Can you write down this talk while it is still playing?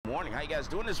morning. How you guys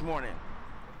doing this morning?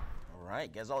 All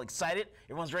right, guys all excited?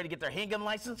 Everyone's ready to get their handgun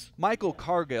license? Michael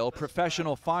Cargill,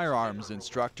 professional firearms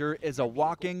instructor, is a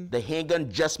walking... The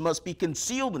handgun just must be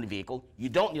concealed in the vehicle. You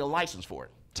don't need a license for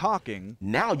it. Talking...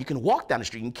 Now you can walk down the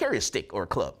street and carry a stick or a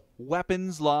club.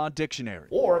 Weapons law dictionary.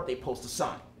 Or they post a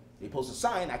sign. They post a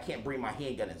sign, I can't bring my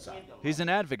handgun inside. He's an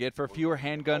advocate for fewer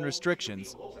handgun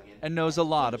restrictions and knows a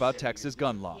lot about Texas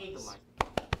gun laws.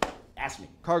 Ask me.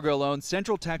 Cargill owns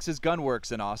Central Texas Gun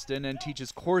Works in Austin and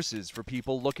teaches courses for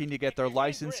people looking to get their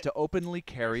license to openly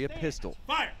carry a pistol.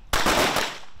 Fire!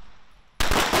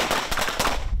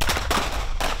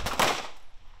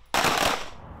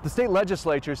 The state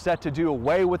legislature is set to do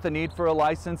away with the need for a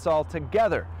license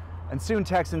altogether, and soon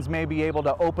Texans may be able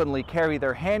to openly carry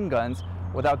their handguns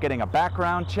without getting a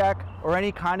background check or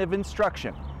any kind of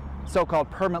instruction. So-called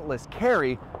permitless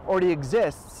carry already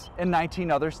exists in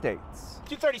 19 other states.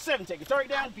 237, take your target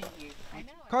down.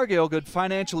 Cargill could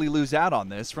financially lose out on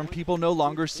this from people no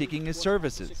longer seeking his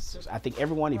services. I think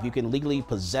everyone, if you can legally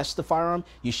possess the firearm,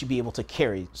 you should be able to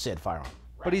carry said firearm.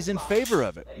 But he's in favor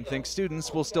of it and thinks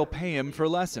students will still pay him for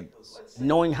lessons.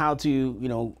 Knowing how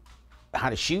to, how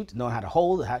to shoot, knowing how to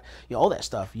hold, all that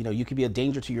stuff. You could be a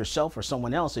danger to yourself or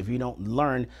someone else if you don't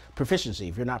learn proficiency,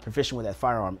 if you're not proficient with that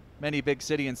firearm. Many big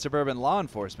city and suburban law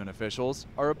enforcement officials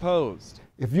are opposed.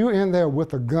 If you're in there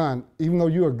with a gun, even though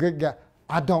you're a good guy,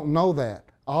 I don't know that.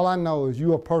 All I know is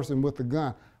you're a person with a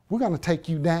gun. We're going to take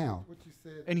you down.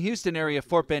 In Houston area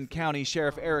Fort Bend County,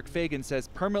 Sheriff Eric Fagan says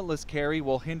permitless carry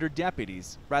will hinder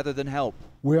deputies rather than help.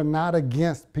 We're not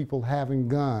against people having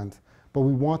guns, but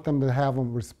we want them to have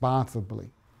them responsibly.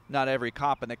 Not every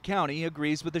cop in the county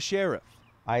agrees with the sheriff.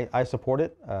 I support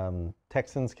it.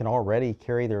 Texans can already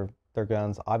carry their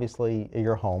guns, obviously, at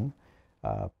your home,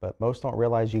 but most don't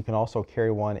realize you can also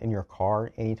carry one in your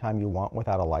car anytime you want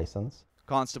without a license.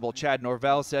 Constable Chad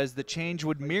Norvell says the change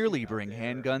would merely bring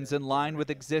handguns in line with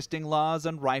existing laws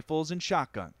on rifles and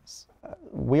shotguns.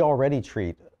 We already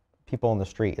treat people in the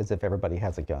street as if everybody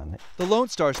has a gun. The Lone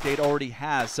Star State already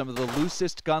has some of the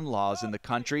loosest gun laws in the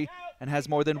country and has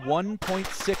more than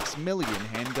 1.6 million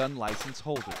handgun license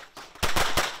holders.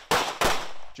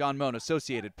 John Mone,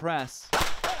 Associated Press,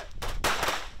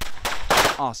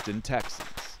 Austin, Texas.